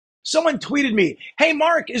Someone tweeted me, "Hey,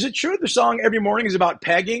 Mark, is it true the song Every Morning is about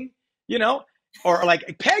pegging? You know, or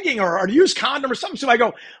like pegging or to use condom or something?" So I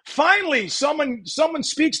go, finally, someone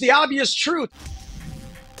speaks the obvious truth.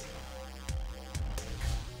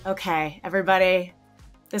 Okay, everybody,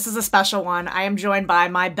 this is a special one. I am joined by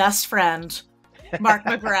my best friend, Mark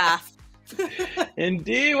McGrath.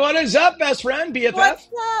 Indeed. What is up, best friend, BFF? What's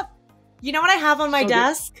up? You know what I have on my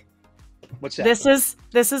desk? What's that?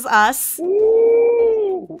 This is us.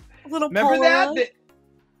 Ooh. Little Remember Polaroid. that?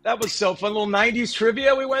 That was so fun. Little 90s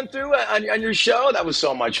trivia we went through on your show. That was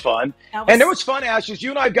so much fun. And it was fun, Ash, because you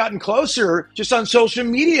and I have gotten closer just on social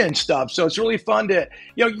media and stuff. So it's really fun to,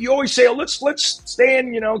 you always say, oh, let's stay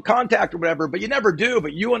in, contact or whatever, but you never do.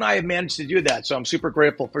 But you and I have managed to do that. So I'm super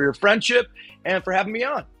grateful for your friendship and for having me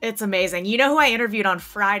on. It's amazing. You know who I interviewed on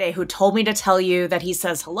Friday who told me to tell you that he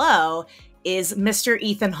says hello is Mr.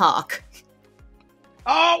 Ethan Hawke.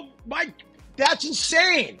 Oh, that's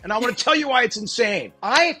insane. And I want to tell you why it's insane.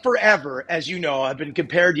 I forever, as you know, have been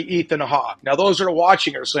compared to Ethan Hawke. Now, those that are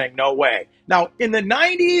watching are saying, no way. Now, in the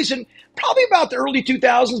 90s and probably about the early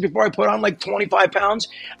 2000s, before I put on like 25 pounds,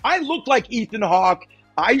 I looked like Ethan Hawke.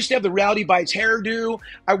 I used to have the Reality Bites hairdo.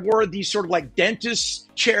 I wore these sort of like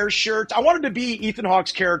dentist chair shirts. I wanted to be Ethan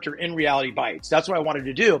Hawke's character in Reality Bites. That's what I wanted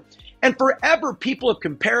to do. And forever, people have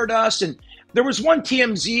compared us. And there was one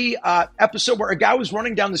TMZ episode where a guy was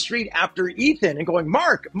running down the street after Ethan and going,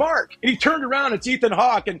 Mark. And he turned around, it's Ethan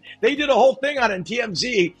Hawke. And they did a whole thing on it in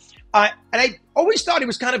TMZ. And I always thought he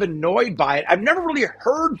was kind of annoyed by it. I've never really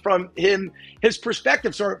heard from him, his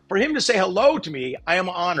perspective. So for him to say hello to me, I am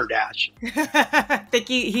honored, Ash. I think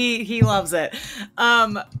he loves it.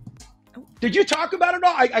 Did you talk about it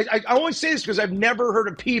all? I only say this because I've never heard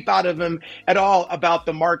a peep out of him at all about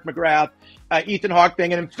the Mark McGrath, Ethan Hawke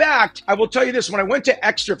thing. And in fact, I will tell you this, when I went to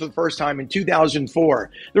Extra for the first time in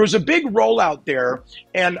 2004, there was a big rollout there.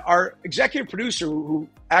 And our executive producer, who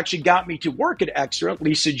actually got me to work at Extra,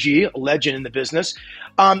 Lisa G, a legend in the business,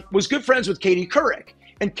 was good friends with Katie Couric.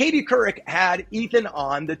 And Katie Couric had Ethan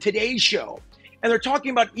on the Today Show. And they're talking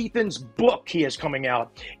about Ethan's book he has coming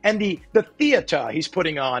out and the theater he's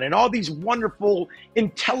putting on and all these wonderful,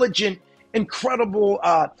 intelligent, incredible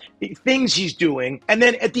things he's doing. And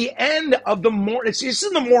then at the end of the morning, it's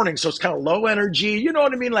in the morning, so it's kind of low energy. You know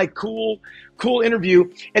what I mean? Like cool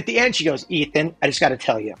interview. At the end, she goes, Ethan, I just got to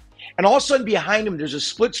tell you. And all of a sudden behind him, there's a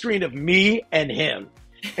split screen of me and him.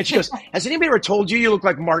 And she goes, has anybody ever told you look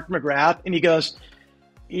like Mark McGrath? And he goes,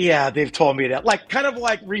 yeah, they've told me that. Like, kind of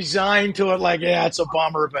like resigned to it, like, yeah, it's a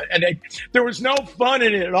bummer. But there was no fun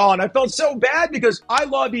in it at all. And I felt so bad because I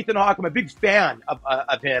love Ethan Hawke. I'm a big fan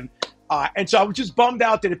of him. And so I was just bummed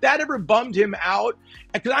out that if that ever bummed him out,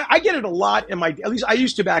 because I get it a lot at least I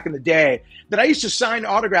used to back in the day, that I used to sign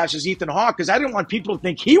autographs as Ethan Hawke because I didn't want people to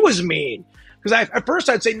think he was mean. Because at first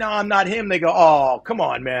I'd say, no, I'm not him. They go, oh, come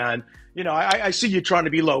on, man. I see you trying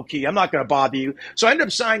to be low key. I'm not going to bother you. So I ended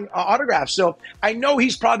up signing autographs. So I know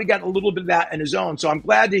he's probably got a little bit of that in his own. So I'm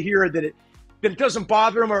glad to hear that it doesn't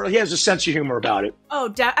bother him or he has a sense of humor about it.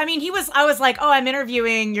 Oh, I was like, oh, I'm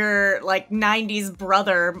interviewing your like 90s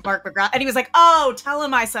brother, Mark McGrath. And he was like, oh, tell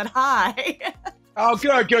him I said hi. Oh,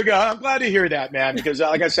 good. I'm glad to hear that, man, because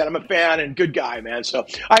like I said, I'm a fan and good guy, man. So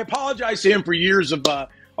I apologize to him for years of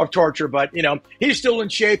torture, but he's still in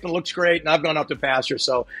shape and looks great, and I've gone up to pasture.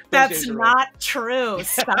 So that's not true.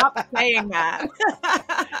 Stop saying that.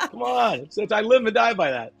 Come on, I live and die by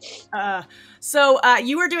that. So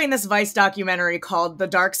you were doing this Vice documentary called "The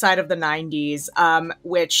Dark Side of the '90s,"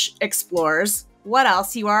 which explores what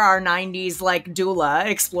else. You are our '90s like doula.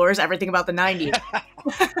 Explores everything about the '90s.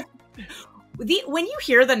 When you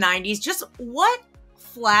hear the '90s, just what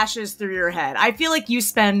flashes through your head? I feel like you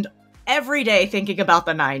spend every day thinking about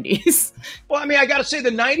the 90s. Well, I mean, I got to say the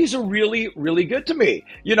 90s are really, really good to me.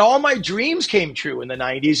 All my dreams came true in the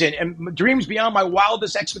 90s and dreams beyond my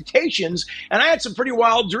wildest expectations. And I had some pretty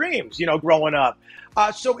wild dreams, growing up.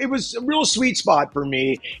 So it was a real sweet spot for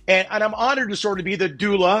me. And I'm honored to sort of be the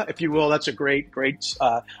doula, if you will. That's a great,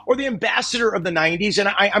 or the ambassador of the 90s. And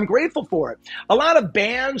I'm grateful for it. A lot of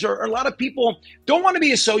bands or a lot of people don't want to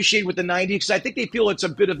be associated with the 90s because I think they feel it's a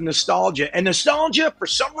bit of nostalgia. And nostalgia, for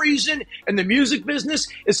some reason, in the music business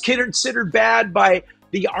is considered bad by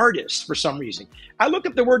the artist for some reason. I look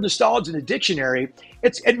up the word nostalgia in the dictionary.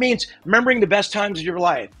 It means remembering the best times of your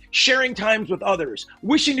life, sharing times with others,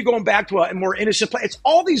 wishing to go back to a more innocent place. It's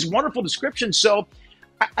all these wonderful descriptions. So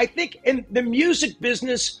I think in the music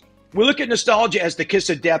business, we look at nostalgia as the kiss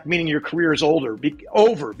of death, meaning your career is over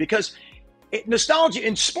because nostalgia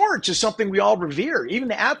in sports is something we all revere. Even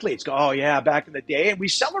the athletes go, oh yeah, back in the day, and we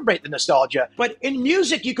celebrate the nostalgia. But in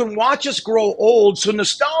music, you can watch us grow old. So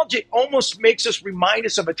nostalgia almost makes us remind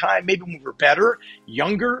us of a time maybe when we were better,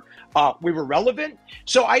 younger, we were relevant.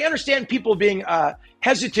 So I understand people being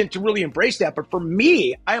hesitant to really embrace that. But for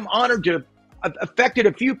me, I am honored to have affected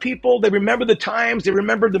a few people. They remember the times, they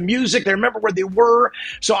remember the music, they remember where they were.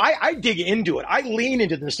 So I dig into it. I lean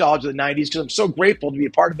into the nostalgia of the 90s because I'm so grateful to be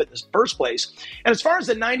a part of it in the first place. And as far as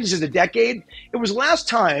the 90s as a decade, it was last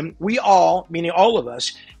time we all, meaning all of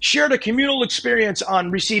us, shared a communal experience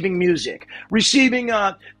on receiving music, receiving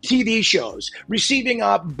TV shows, receiving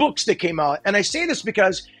books that came out. And I say this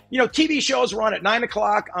because, TV shows were on at 9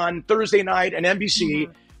 o'clock on Thursday night on NBC.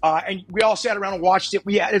 Mm-hmm. And we all sat around and watched it.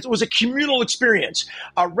 It was a communal experience.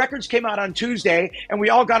 Records came out on Tuesday, and we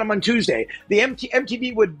all got them on Tuesday. The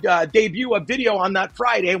MTV would debut a video on that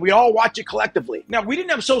Friday, and we all watched it collectively. Now, we didn't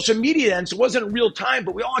have social media then, so it wasn't in real time,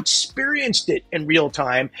 but we all experienced it in real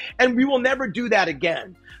time, and we will never do that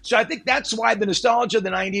again. So I think that's why the nostalgia of the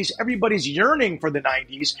 90s, everybody's yearning for the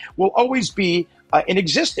 90s, will always be in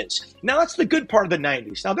existence. Now, that's the good part of the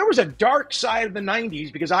 90s. Now, there was a dark side of the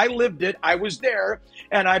 90s because I lived it. I was there,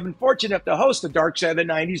 and I've been fortunate enough to host the dark side of the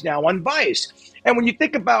 90s now on Vice. And when you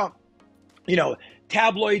think about,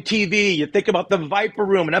 tabloid TV, you think about the Viper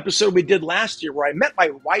Room, an episode we did last year where I met my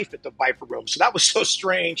wife at the Viper Room. So that was so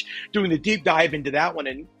strange doing the deep dive into that one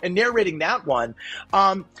and narrating that one.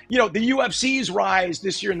 The UFC's rise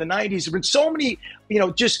this year in the 90s. There have been so many,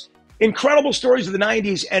 just incredible stories of the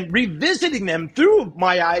 90s, and revisiting them through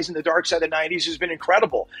my eyes in the dark side of the 90s has been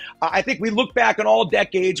incredible. I think we look back on all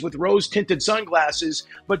decades with rose-tinted sunglasses,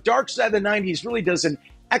 but dark side of the 90s really does an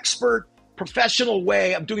expert, professional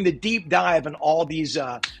way of doing the deep dive on all these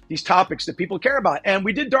topics that people care about. And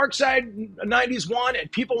we did Dark Side 90s 1,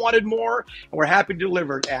 and people wanted more, and we're happy to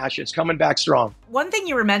deliver it, Ash. It's coming back strong. One thing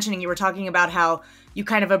you were mentioning, you were talking about how you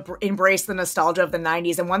kind of embrace the nostalgia of the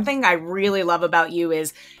 90s. And one thing I really love about you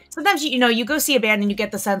is sometimes, you go see a band and you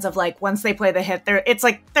get the sense of like, once they play the hit, they're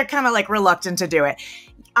kind of like reluctant to do it.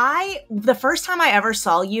 The first time I ever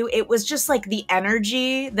saw you, it was just like the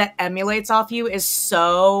energy that emulates off you is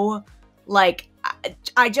so like,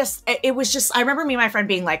 I remember me and my friend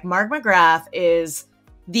being like, Mark McGrath is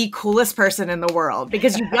the coolest person in the world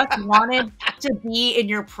because you just wanted to be in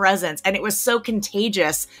your presence, and it was so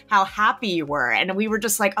contagious how happy you were, and we were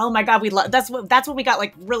just like, oh my god, that's when we got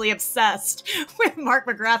like really obsessed with Mark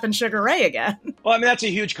McGrath and Sugar Ray again. Well, I mean, that's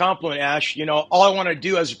a huge compliment, Ash. All I want to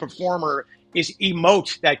do as a performer is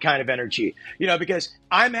emote that kind of energy, because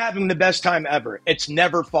I'm having the best time ever. It's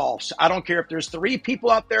never false. I don't care if there's 3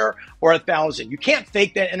 people out there or 1,000. You can't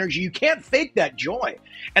fake that energy. You can't fake that joy.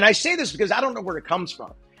 And I say this because I don't know where it comes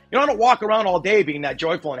from. I don't walk around all day being that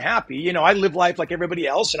joyful and happy. I live life like everybody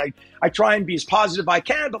else, and I try and be as positive as I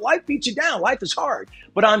can, but life beats you down. Life is hard.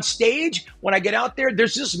 But on stage, when I get out there,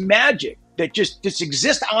 there's this magic that just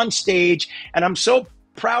exists on stage, and I'm so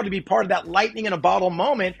proud to be part of that lightning in a bottle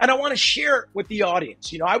moment, and I want to share it with the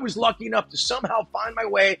audience. I was lucky enough to somehow find my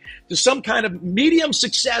way to some kind of medium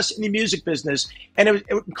success in the music business, and it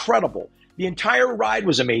was incredible. The entire ride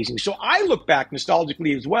was amazing. So I look back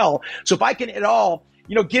nostalgically as well. So if I can at all,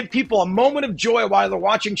 give people a moment of joy while they're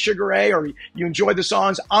watching Sugar Ray or you enjoy the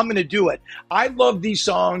songs, I'm going to do it. I love these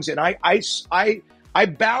songs, and I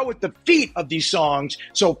bow at the feet of these songs.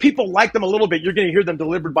 So if people like them a little bit, you're going to hear them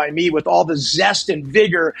delivered by me with all the zest and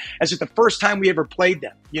vigor as if the first time we ever played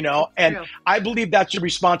them, and true. I believe that's your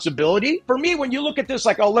responsibility. For me, when you look at this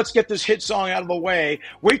like, oh, let's get this hit song out of the way,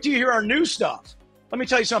 wait till you hear our new stuff. Let me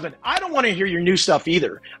tell you something. I don't want to hear your new stuff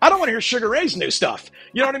either. I don't want to hear Sugar Ray's new stuff.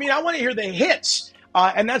 You know what I mean? I want to hear the hits.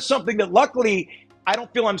 And that's something that luckily I don't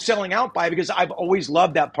feel I'm selling out by, because I've always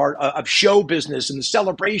loved that part of show business and the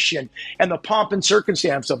celebration and the pomp and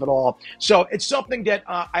circumstance of it all. So it's something that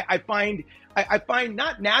I find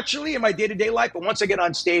not naturally in my day-to-day life, but once I get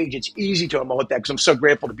on stage, it's easy to emote that because I'm so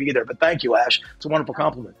grateful to be there. But thank you, Ash. It's a wonderful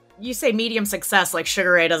compliment. You say medium success, like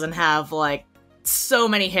Sugar Ray doesn't have like so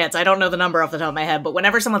many hits. I don't know the number off the top of my head, but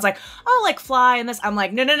whenever someone's like, oh, like Fly and this, I'm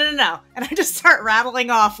like, no. And I just start rattling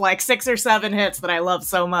off like 6 or 7 hits that I love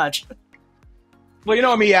so much. Well, you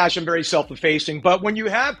know me, Ash, I'm very self-effacing, but when you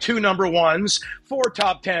have 2 number 1s, 4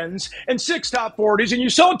 top 10s, and 6 top 40s, and you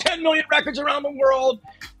sold 10 million records around the world,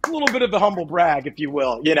 a little bit of a humble brag, if you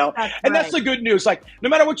will, That's the good news. Like, no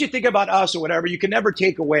matter what you think about us or whatever, you can never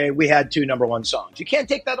take away we had 2 number 1 songs. You can't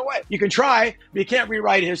take that away. You can try, but you can't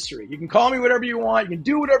rewrite history. You can call me whatever you want. You can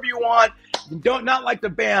do whatever you want. You don't not like the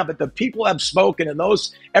band, but the people have spoken, and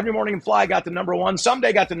those Every Morning and Fly got to number 1.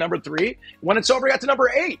 Someday got to number 3. When It's Over, got to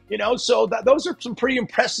number 8. So those are some pretty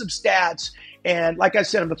impressive stats. And like I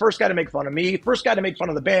said, I'm the first guy to make fun of me, first guy to make fun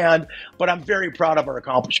of the band, but I'm very proud of our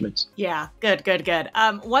accomplishments. Yeah, good.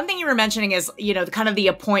 One thing you were mentioning is, kind of the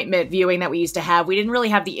appointment viewing that we used to have. We didn't really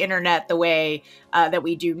have the internet the way that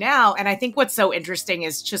we do now. And I think what's so interesting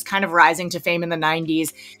is just kind of rising to fame in the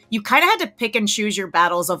 90s. You kind of had to pick and choose your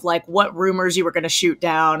battles of like what rumors you were going to shoot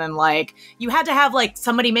down. And like, you had to have like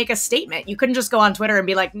somebody make a statement. You couldn't just go on Twitter and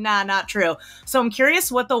be like, nah, not true. So I'm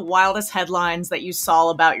curious what the wildest headlines that you saw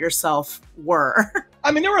about yourself were.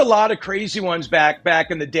 I mean, there were a lot of crazy ones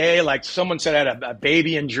back in the day. Like someone said I had a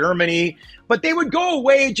baby in Germany, but they would go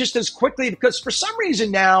away just as quickly because for some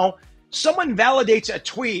reason now someone validates a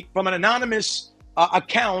tweet from an anonymous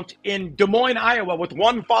account in Des Moines, Iowa with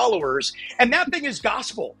 1 followers, and that thing is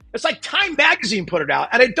gospel. It's like Time Magazine put it out,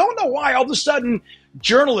 and I don't know why all of a sudden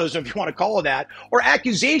journalism, if you want to call it that, or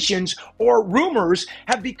accusations or rumors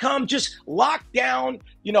have become just locked down,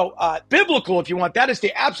 biblical, if you want. That is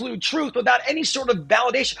the absolute truth without any sort of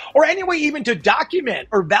validation or any way even to document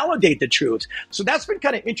or validate the truth. So that's been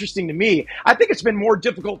kind of interesting to me. I think it's been more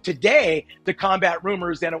difficult today to combat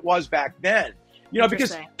rumors than it was back then,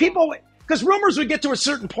 because rumors would get to a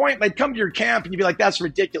certain point, they'd come to your camp and you'd be like, that's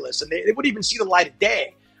ridiculous. And they wouldn't even see the light of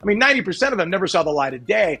day. I mean, 90% of them never saw the light of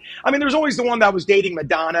day. I mean, there's always the one that was dating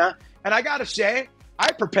Madonna. And I got to say,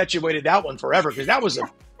 I perpetuated that one forever because that was a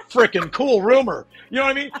freaking cool rumor. You know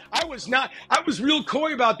what I mean? I was real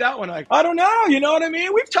coy about that one. Like, I don't know. You know what I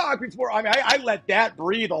mean? We've talked before. I mean, I let that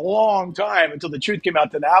breathe a long time until the truth came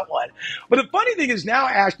out to that one. But the funny thing is now,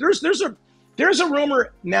 Ash, there's a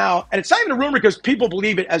rumor now, and it's not even a rumor because people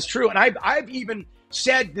believe it as true. And I've even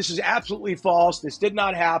said this is absolutely false. This did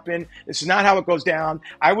not happen. This is not how it goes down.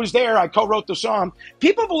 I was there. I co-wrote the song.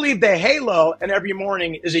 People believe the halo in Every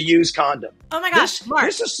Morning is a used condom. Oh my gosh,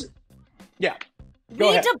 Mark. Yeah.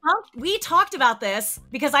 We talked about this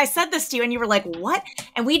because I said this to you and you were like, what?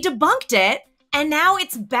 And we debunked it. And now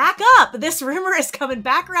it's back up. This rumor is coming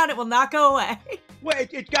back around. It will not go away. Well,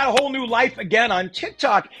 it got a whole new life again on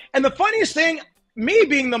TikTok. And the funniest thing, me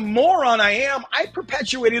being the moron I am, I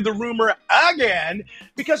perpetuated the rumor again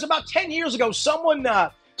because about 10 years ago, someone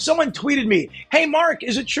tweeted me, hey, Mark,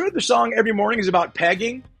 is it true the song Every Morning is about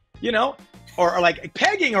pegging, or like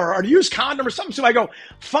pegging or used condom or something? So I go,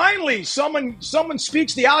 finally, someone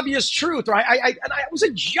speaks the obvious truth. Right? And it was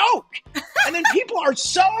a joke. And then people are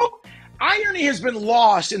so... Irony has been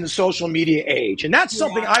lost in the social media age, and that's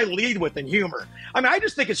something I lead with in humor. I mean, I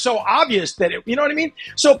just think it's so obvious that you know what I mean?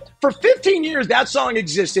 So for 15 years, that song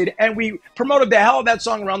existed, and we promoted the hell of that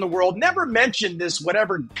song around the world, never mentioned this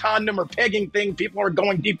whatever condom or pegging thing people are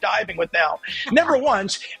going deep diving with now. Never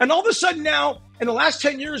once. And all of a sudden now, in the last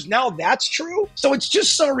 10 years, now that's true? So it's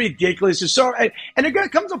just so ridiculous. It's so, and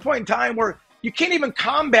it comes to a point in time where you can't even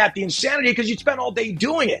combat the insanity because you spent all day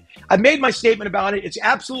doing it. I've made my statement about it. It's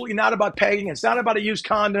absolutely not about pegging. It's not about a used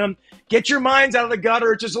condom. Get your minds out of the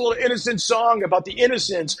gutter. It's just a little innocent song about the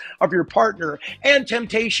innocence of your partner and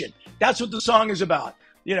temptation. That's what the song is about,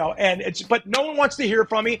 but no one wants to hear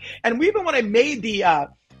from me. And even when I made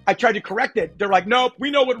I tried to correct it. They're like, nope, we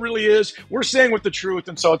know what it really is. We're saying with the truth.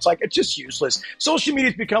 And so it's like, it's just useless. Social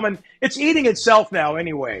media is it's eating itself now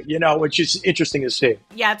anyway, which is interesting to see.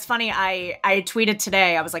 Yeah, it's funny. I tweeted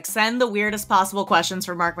today, I was like, send the weirdest possible questions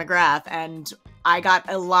for Mark McGrath. And I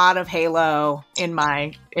got a lot of halo in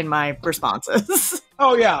my responses.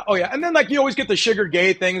 Oh yeah. And then you always get the sugar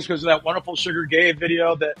gay things because of that wonderful sugar gay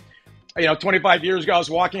video that, 25 years ago, I was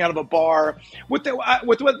walking out of a bar with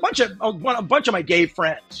a bunch of my gay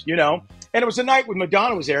friends, and it was a night when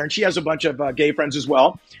Madonna was there, and she has a bunch of gay friends as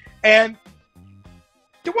well. And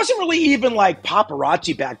there wasn't really even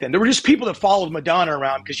paparazzi back then. There were just people that followed Madonna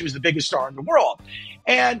around because she was the biggest star in the world.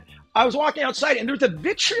 And I was walking outside, and there was the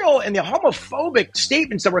vitriol and the homophobic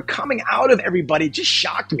statements that were coming out of everybody. It just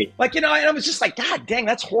shocked me. And I was just like, God dang,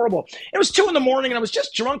 that's horrible. It was 2 a.m, and I was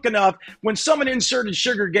just drunk enough when someone inserted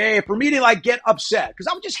sugar gay for me to get upset because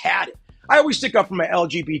I just had it. I always stick up for my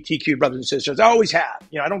LGBTQ brothers and sisters. I always have.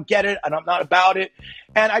 I don't get it, and I'm not about it.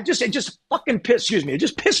 And it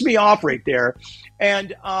just pissed me off right there.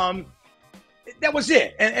 And that was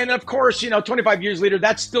it. And of course, 25 years later,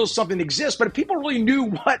 that's still something that exists. But if people really knew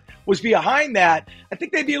what was behind that, I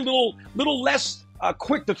think they'd be a little less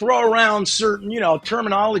quick to throw around certain,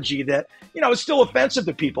 terminology that, is still offensive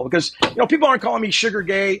to people because, people aren't calling me sugar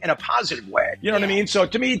gay in a positive way. You know what I mean? So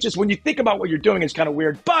to me, just when you think about what you're doing, it's kind of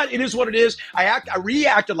weird, but it is what it is. I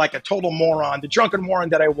reacted like a total moron, the drunken moron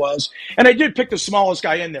that I was. And I did pick the smallest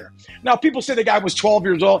guy in there. Now, people say the guy was 12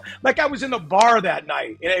 years old. That guy was in the bar that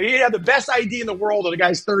night. He had the best ID in the world, and the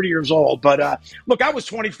guy's 30 years old. But look, I was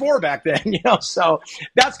 24 back then, so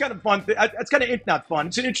that's kind of fun. That's kind of not fun.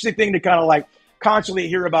 It's an interesting thing to kind of constantly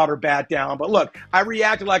hear about or bat down. But look, I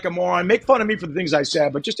reacted like a moron. Make fun of me for the things I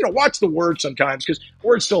said, but just, watch the words sometimes, because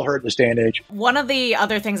words still hurt in this day and age. One of the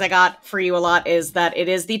other things I got for you a lot is that it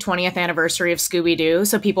is the 20th anniversary of Scooby-Doo,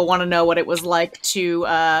 so people want to know what it was like to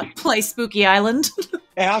play Spooky Island.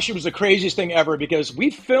 Ash, it was the craziest thing ever, because we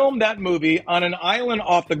filmed that movie on an island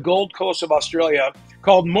off the Gold Coast of Australia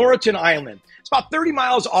called Moreton Island. It's about 30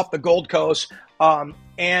 miles off the Gold Coast,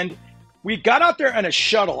 and we got out there on a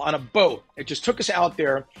shuttle, on a boat. It just took us out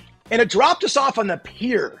there, and it dropped us off on the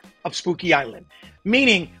pier of Spooky Island,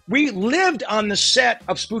 meaning we lived on the set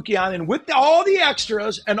of Spooky Island with all the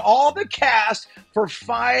extras and all the cast for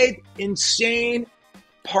 5 insane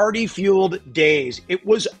party-fueled days. It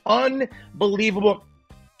was unbelievable.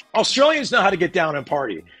 Australians know how to get down and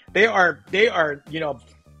party. They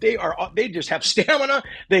just have stamina.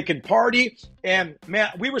 They can party. And man,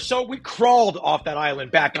 we crawled off that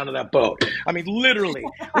island back onto that boat. I mean, literally.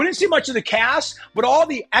 We didn't see much of the cast, but all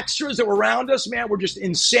the extras that were around us, man, were just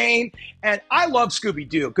insane. And I love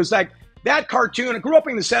Scooby-Doo, because that cartoon, I grew up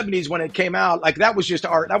in the 70s when it came out. That was just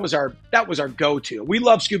that was our go-to. We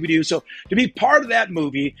love Scooby-Doo. So to be part of that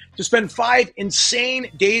movie, to spend 5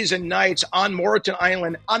 insane days and nights on Moreton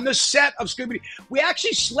Island on the set of Scooby-Doo, we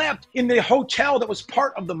actually slept in the hotel that was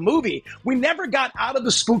part of the movie. We never got out of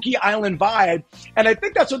the Spooky Island vibe. And I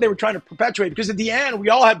think that's what they were trying to perpetuate, because at the end, we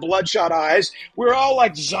all had bloodshot eyes. We were all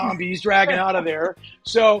like zombies dragging out of there.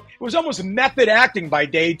 So it was almost method acting by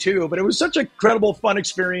day 2, but it was such an incredible, fun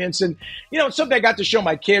experience. And, it's something I got to show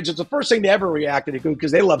my kids. It's the first thing they ever reacted to,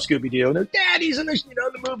 because they love Scooby-Doo, and their daddy's in the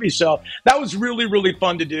movie. So that was really, really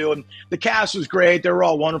fun to do. And the cast was great. They were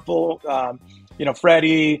all wonderful.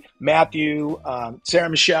 Freddie, Matthew, Sarah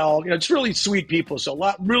Michelle, just really sweet people. So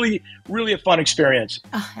really, really a fun experience.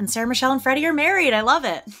 And Sarah Michelle and Freddie are married. I love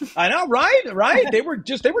it. I know, right? I think they were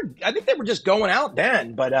just going out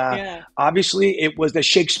then, but obviously it was the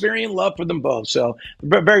Shakespearean love for them both. So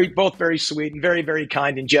both very sweet and very, very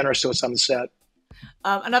kind and generous to us on the set.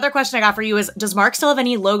 Another question I got for you is, does Mark still have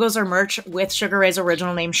any logos or merch with Sugar Ray's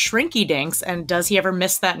original name, Shrinky Dinks? And does he ever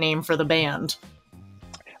miss that name for the band?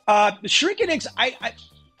 The Shrinky Dinks, I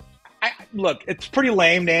look, it's a pretty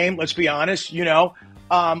lame name, let's be honest, We don't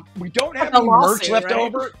have any merch left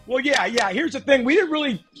over. Well, yeah. Here's the thing. We'd still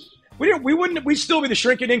be the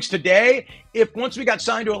Shrinky Dinks today if, once we got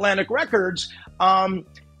signed to Atlantic Records,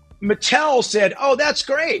 Mattel said, "Oh, that's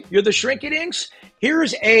great. You're the Shrinky Dinks.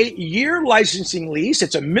 Here's a year licensing lease.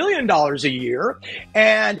 It's $1 million a year.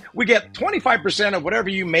 And we get 25% of whatever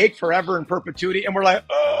you make forever in perpetuity." And we're like,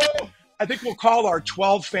 oh, I think we'll call our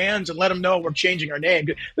 12 fans and let them know we're changing our name.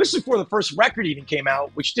 This is before the first record even came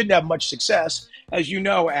out, which didn't have much success, as you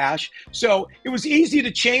know, Ash. So it was easy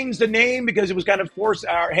to change the name because it was kind of forced.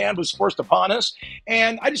 Our hand was forced upon us.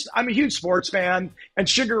 And I'm a huge sports fan. And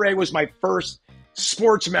Sugar Ray was my first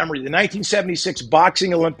sports memory, the 1976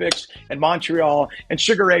 boxing Olympics in Montreal, and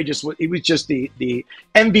Sugar Ray he was just the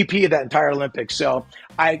MVP of that entire Olympics. So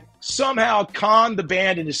I somehow conned the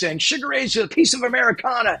band into saying Sugar Ray's a piece of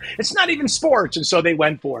Americana. It's not even sports, and so they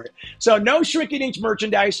went for it. So no Shrinky Dinks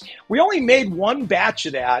merchandise. We only made one batch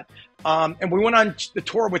of that. And we went on the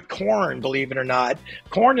tour with Korn, believe it or not.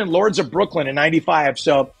 Korn and Lords of Brooklyn in '95.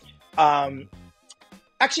 So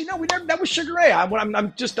actually, no, we never. That was Sugar Ray. I'm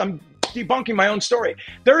debunking my own story.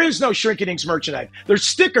 There is no Shrinky Dinks merchandise. There's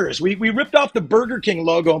stickers. We ripped off the Burger King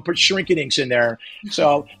logo and put Shrinky Dinks in there.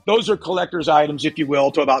 So those are collector's items, if you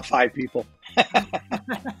will, to about 5 people.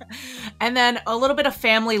 And then a little bit of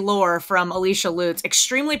family lore from Alicia Lutz.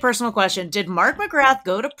 Extremely personal question. Did Mark McGrath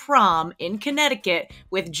go to prom in Connecticut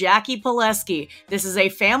with Jackie Pileski? This is a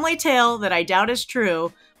family tale that I doubt is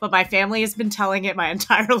true, but my family has been telling it my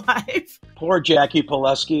entire life. Poor Jackie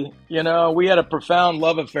Pileski. We had a profound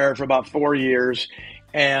love affair for about 4 years,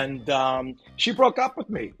 and she broke up with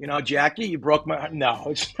me. Jackie, you broke my heart. No,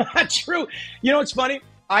 it's not true. It's funny.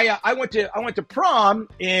 I went to prom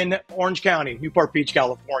in Orange County, Newport Beach,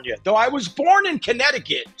 California, though I was born in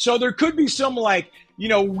Connecticut. So there could be some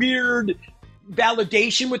weird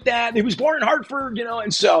validation with that. He was born in Hartford,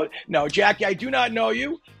 and so, no, Jackie, I do not know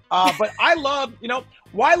you. But I love,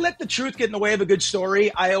 why let the truth get in the way of a good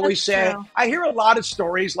story? I always say, I hear a lot of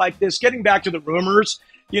stories like this, getting back to the rumors.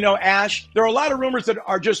 Ash, there are a lot of rumors that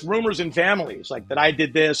are just rumors in families, like that I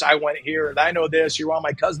did this, I went here, and I know this, you're on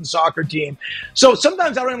my cousin's soccer team. So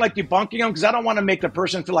sometimes I don't like debunking them because I don't want to make the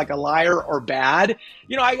person feel like a liar or bad.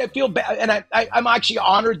 I feel bad, and I'm actually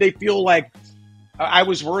honored they feel like I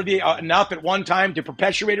was worthy enough at one time to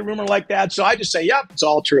perpetuate a rumor like that. So I just say, yep, it's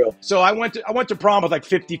all true. So I went to prom with like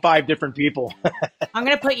 55 different people. I'm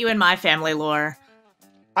going to put you in my family lore.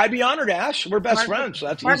 I'd be honored, Ash. We're best friends, so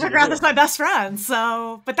that's Mark easy. McGrath is my best friend,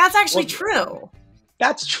 so but that's actually true.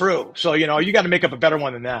 That's true. So you got to make up a better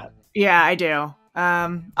one than that. Yeah, I do.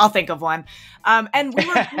 I'll think of one. And we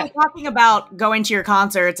were talking about going to your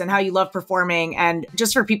concerts and how you love performing. And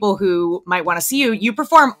just for people who might want to see you, you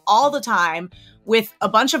perform all the time with a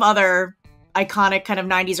bunch of other iconic kind of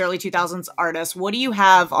 90s, early 2000s artists. What do you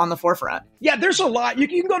have on the forefront? Yeah, there's a lot. You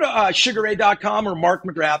can go to sugarray.com or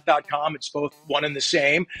markmcgrath.com. It's both one and the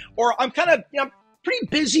same. Or I'm kind of, pretty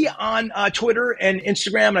busy on Twitter and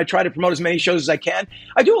Instagram, and I try to promote as many shows as I can.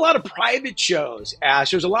 I do a lot of private shows,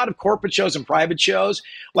 Ash. There's a lot of corporate shows and private shows.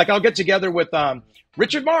 Like I'll get together with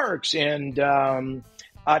Richard Marx and Tone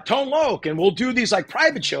Loc, and we'll do these like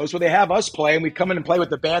private shows where they have us play, and we come in and play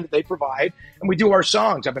with the band that they provide, and we do our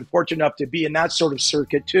songs. I've been fortunate enough to be in that sort of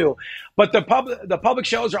circuit too. But the public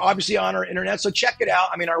shows are obviously on our internet, so check it out.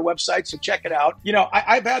 I mean, our website, so check it out.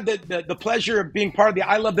 I've had the pleasure of being part of the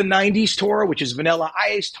I Love the 90s tour, which is Vanilla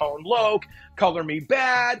Ice, Tone Loc, Color Me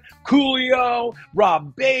Bad, Coolio,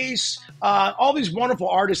 Rob Bass, all these wonderful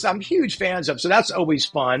artists I'm huge fans of, so that's always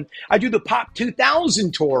fun. I do the Pop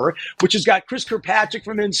 2000 tour, which has got Chris Kirkpatrick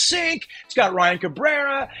from NSYNC, it's got Ryan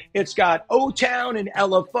Cabrera, it's got O-Town and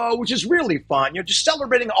LFO, which is really fun. Just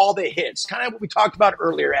celebrating all the hits, kind of what we talked about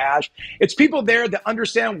earlier, Ash. It's people there that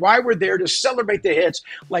understand why we're there to celebrate the hits,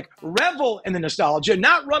 like revel in the nostalgia,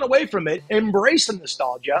 not run away from it, embrace the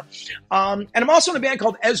nostalgia. And I'm also in a band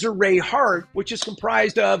called Ezra Ray Hart, which is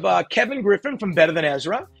comprised of Kevin Griffin from Better Than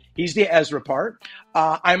Ezra. He's the Ezra part.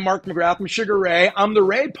 I'm Mark McGrath from Sugar Ray. I'm the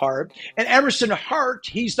Ray part. And Emerson Hart,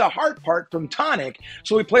 he's the Hart part from Tonic.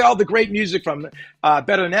 So we play all the great music from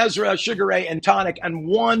Better Than Ezra, Sugar Ray, and Tonic on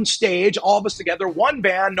one stage, all of us together, one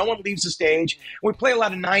band, no one leaves the stage. And we play a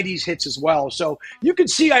lot of 90s hits as well. So you can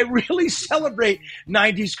see I really celebrate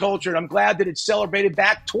 90s culture, and I'm glad that it's celebrated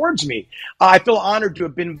back towards me. I feel honored to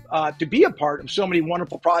have been, to be a part of so many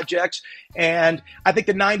wonderful projects. And I think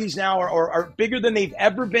the 90s now are bigger than they've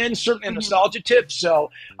ever been, certainly in nostalgia tips.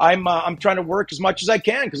 So I'm trying to work as much as I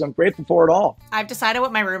can because I'm grateful for it all. I've decided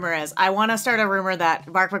what my rumor is. I want to start a rumor that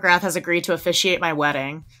Mark McGrath has agreed to officiate my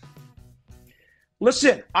wedding.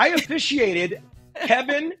 Listen, I officiated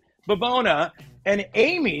Kevin Babona and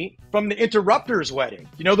Amy from the Interrupters wedding.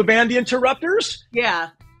 You know the band The Interrupters? Yeah.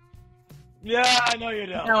 Yeah, I know you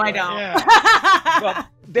don't. No, I don't. Yeah. Well,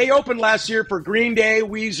 they opened last year for Green Day,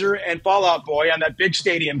 Weezer, and Fall Out Boy on that big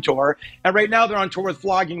stadium tour. And right now they're on tour with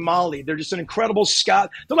Flogging Molly. They're just an incredible ska.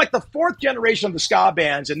 They're like the fourth generation of the ska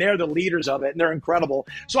bands, and they're the leaders of it, and they're incredible.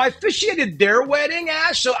 So I officiated their wedding,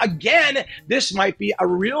 Ash. So again, this might be a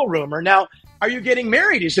real rumor. Now, are you getting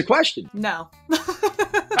married is the question. No.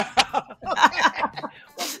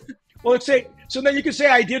 Well, let's say, so then you can say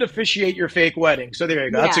I did officiate your fake wedding. So there you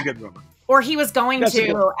go. Yeah. That's a good rumor. Or he was going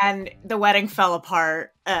to, and the wedding fell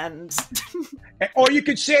apart. And or you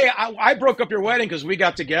could say I broke up your wedding because we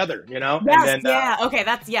got together, Yes, and then, yeah. Okay,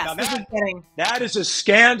 that's, yes. That is a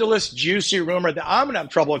scandalous, juicy rumor that I'm going to have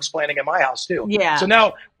trouble explaining in my house, too. Yeah. So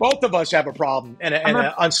now both of us have a problem and an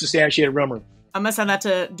unsubstantiated rumor. I'm going to send that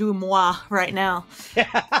to Du Moi right now.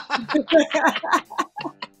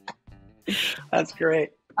 That's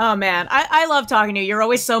great. Oh, man. I love talking to you. You're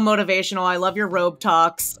always so motivational. I love your robe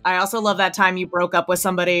talks. I also love that time you broke up with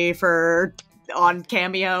somebody on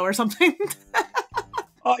Cameo or something.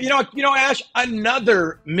 Ash,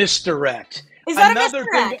 another misdirect. Is that another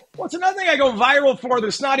thing? Well, it's another thing I go viral for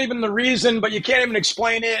that's not even the reason, but you can't even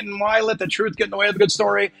explain it, and why let the truth get in the way of the good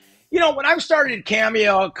story? When I started at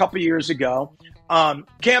Cameo a couple years ago,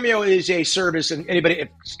 Cameo is a service, and anybody, in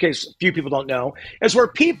case a few people don't know, is where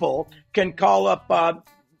people can call up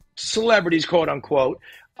celebrities, quote unquote,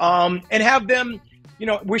 and have them,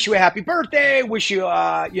 wish you a happy birthday, wish you,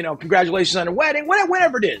 congratulations on a wedding,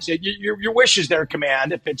 whatever it is. Your wish is their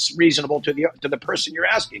command if it's reasonable to the person you're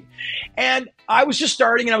asking. And I was just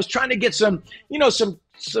starting, and I was trying to get some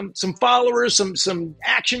followers, some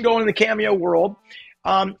action going in the Cameo world.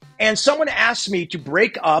 And someone asked me to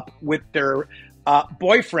break up with their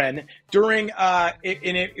boyfriend during,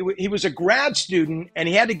 he was a grad student, and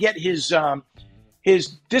he had to get his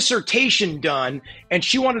dissertation done, and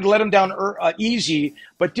she wanted to let him down easy,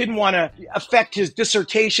 but didn't want to affect his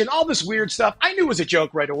dissertation, all this weird stuff. I knew it was a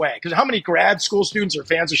joke right away, because how many grad school students are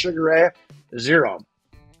fans of Sugar Ray? Zero.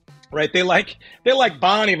 Right? They like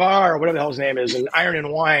Bon Iver, or whatever the hell his name is, and Iron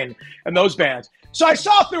and Wine, and those bands. So I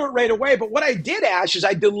saw through it right away, but what I did, Ash, is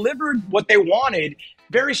I delivered what they wanted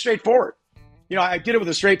very straightforward. I did it with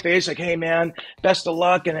a straight face, like, hey, man, best of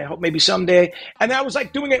luck, and I hope maybe someday. And then I was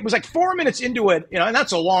like doing it. It was like 4 minutes into it, and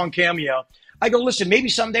that's a long Cameo. I go, listen, maybe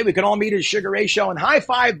someday we can all meet at a Sugar Ray show and high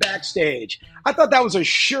five backstage. I thought that was a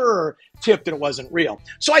sure tip that it wasn't real.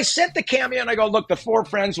 So I sent the Cameo and I go, look, the 4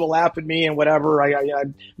 friends will laugh at me and whatever. I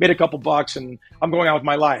made a couple bucks and I'm going on with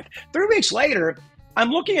my life. 3 weeks later, I'm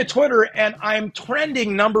looking at Twitter and I'm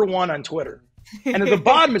trending #1 on Twitter. And at the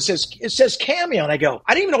bottom, it says Cameo. And I go,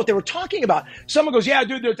 I didn't even know what they were talking about. Someone goes, yeah,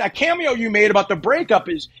 dude, that Cameo you made about the breakup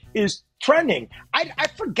is trending. I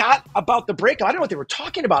forgot about the breakup. I didn't know what they were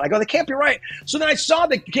talking about. I go, that can't be right. So then I saw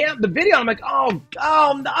the video. And I'm like,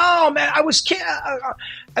 oh, man, I was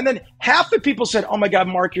and then half the people said, oh, my God,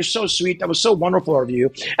 Mark, you're so sweet. That was so wonderful of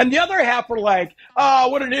you. And the other half were like, oh,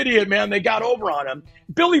 what an idiot, man. They got over on him.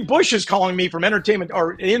 Billy Bush is calling me from Entertainment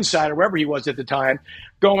or Inside or wherever he was at the time,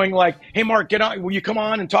 going like, hey, Mark, get on. Will you come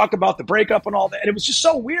on and talk about the breakup and all that? And it was just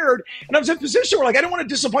so weird. And I was in a position where, like, I didn't want to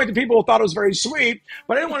disappoint the people who thought it was very sweet,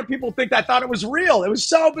 but I didn't want people to think that I thought it was real. It was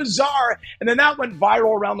so bizarre. And then that went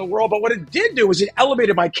viral around the world. But what it did do was it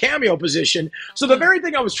elevated my Cameo position. So the very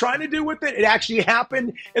thing I was trying to do with it, it actually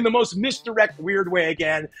happened in the most misdirect, weird way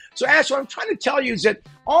again. So, Ash, what I'm trying to tell you is that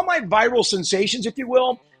all my viral sensations, if you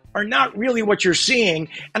will, are not really what you're seeing.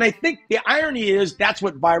 And I think the irony is that's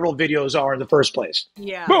what viral videos are in the first place.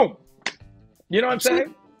 Yeah. Boom. You know what I'm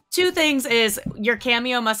saying? Two things is your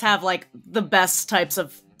Cameo must have like the best types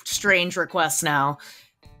of strange requests now.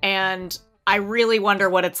 And I really wonder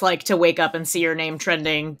what it's like to wake up and see your name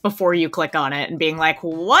trending before you click on it and being like,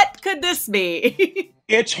 what could this be?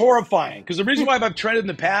 It's horrifying because the reason why I've trended in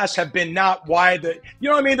the past have been not why you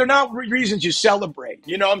know what I mean? They're not reasons you celebrate.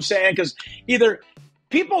 You know what I'm saying? Because either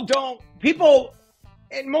people,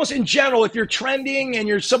 and most in general, if you're trending and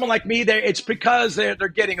you're someone like me, it's because they're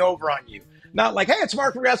getting over on you. Not like, hey, it's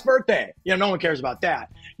Mark McGrath's birthday. You know, no one cares about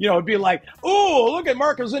that. You know, it'd be like, oh, look at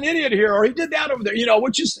Mark was an idiot here, or he did that over there. You know,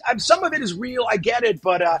 which is, some of it is real. I get it.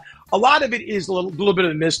 But a lot of it is a little bit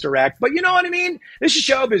of a misdirect. But you know what I mean? This is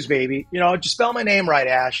showbiz, baby. You know, just spell my name right,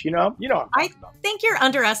 Ash. You know what I'm talking about. I think you're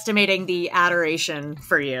underestimating the adoration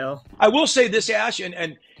for you. I will say this, Ash,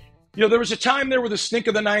 and you know, there was a time there where the stink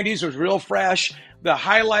of the 90s was real fresh. The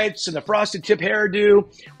highlights and the frosted tip hairdo,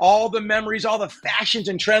 all the memories, all the fashions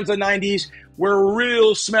and trends of the 90s were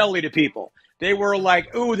real smelly to people. They were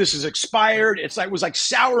like, ooh, this is expired. It was like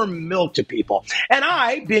sour milk to people. And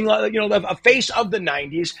I, being, a face of the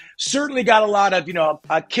 90s, certainly got a lot of,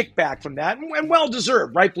 a kickback from that, and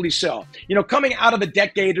well-deserved, rightfully so. You know, coming out of a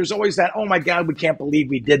decade, there's always that, oh my God, we can't believe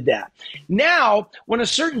we did that. Now, when a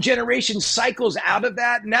certain generation cycles out of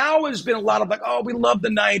that, now has been a lot of like, oh, we love the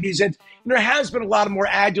 90s. And there has been a lot of more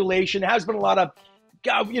adulation, has been a lot of,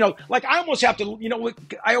 like I almost have to,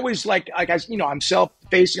 I always I'm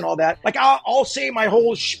self-facing and all that. Like I'll say my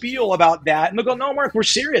whole spiel about that and they'll go, no, Mark, we're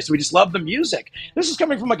serious. We just love the music. This is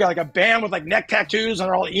coming from like a band with like neck tattoos and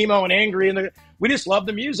they're all emo and angry and we just love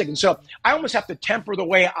the music. And so I almost have to temper the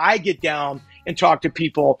way I get down and talk to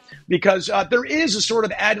people because there is a sort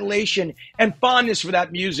of adulation and fondness for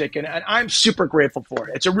that music. And I'm super grateful for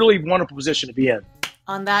it. It's a really wonderful position to be in.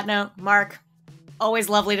 On that note, Mark, always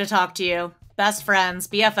lovely to talk to you. Best friends,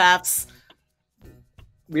 BFFs.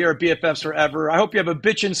 We are BFFs forever. I hope you have a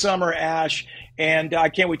bitchin' summer, Ash, and I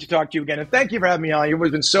can't wait to talk to you again. And thank you for having me on. You've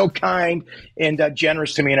always been so kind and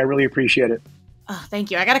generous to me, and I really appreciate it. Oh,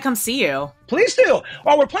 thank you. I got to come see you. Please do.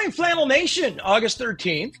 Well, we're playing Flannel Nation August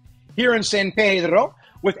 13th here in San Pedro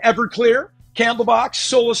with Everclear, Candlebox,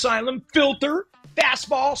 Soul Asylum, Filter,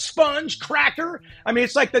 Fastball, Sponge, Cracker. I mean,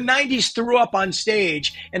 it's like the 90s threw up on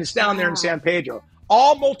stage, and it's down there in San Pedro.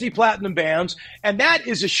 All multi-platinum bands, and that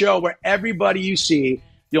is a show where everybody you see,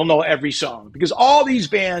 you'll know every song because all these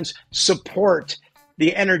bands support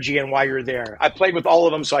the energy and why you're there. I played with all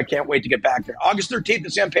of them, so I can't wait to get back there. August 13th in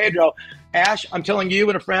San Pedro. Ash, I'm telling you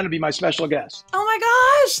and a friend to be my special guest. Oh my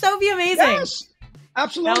gosh, that would be amazing. Yes,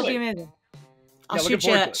 absolutely. That would be amazing. I'll shoot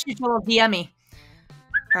you a little DM-y.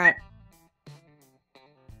 All right.